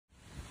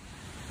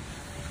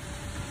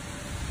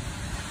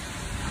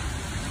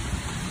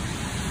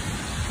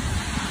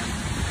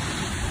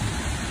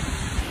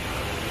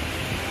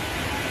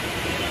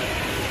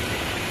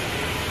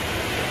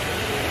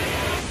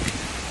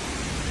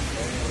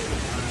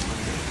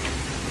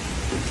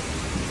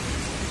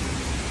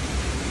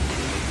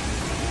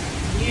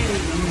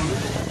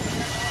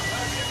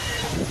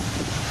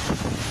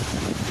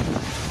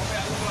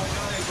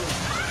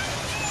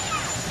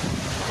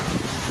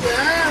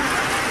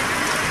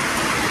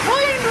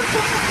On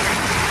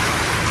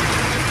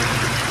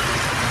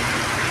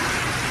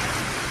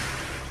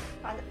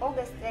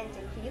August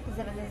 25th,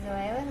 the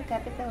Venezuelan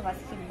capital was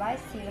hit by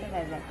severe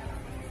weather.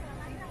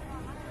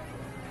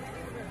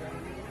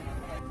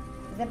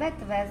 The bad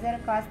weather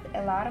caused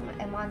alarm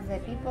among the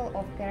people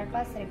of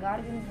Caracas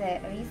regarding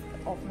the risk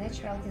of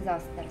natural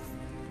disasters.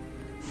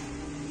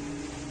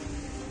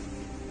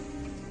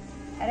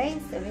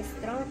 Rains with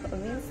strong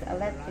winds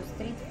led to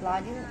street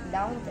flooding,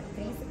 downed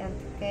trees and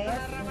chaos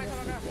in the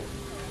city.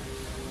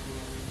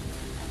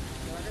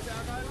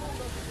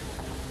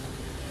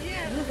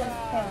 Users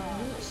have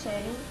been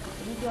sharing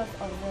videos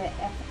of the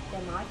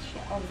aftermath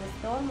of the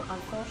storm on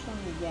social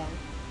media.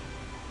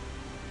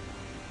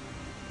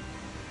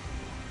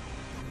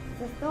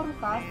 The storm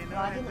caused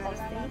flooding of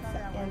streets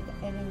and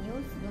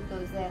avenues due to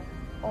the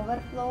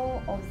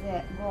overflow of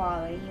the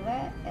Goa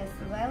River as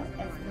well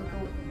as due to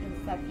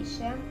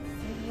insufficient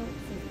sewage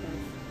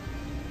systems.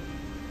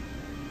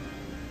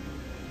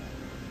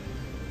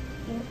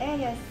 In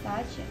areas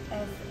such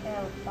as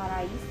El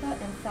Paraíso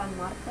and San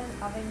Martin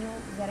Avenue,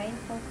 the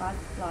rainfall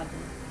caused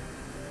flooding.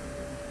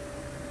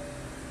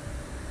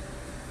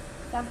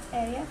 Some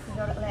areas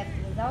were left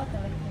without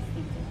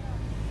electricity.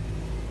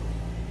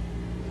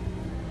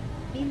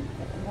 Wind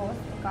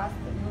gusts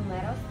caused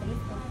numerous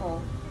trees to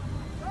fall.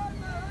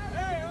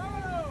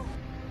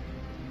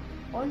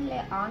 Only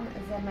on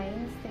the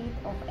main street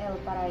of El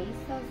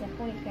Paraíso, the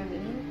hurricane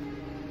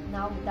wind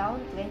knocked down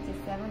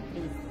 27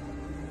 trees.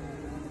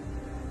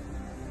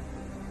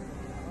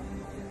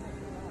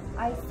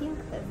 I think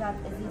that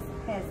this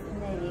has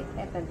never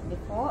happened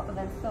before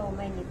when so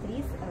many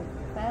trees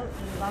fell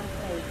in one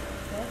place,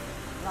 says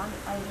one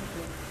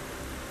eyewitness.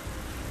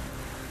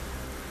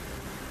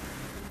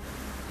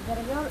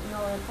 There were no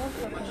reports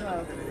of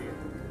casualties.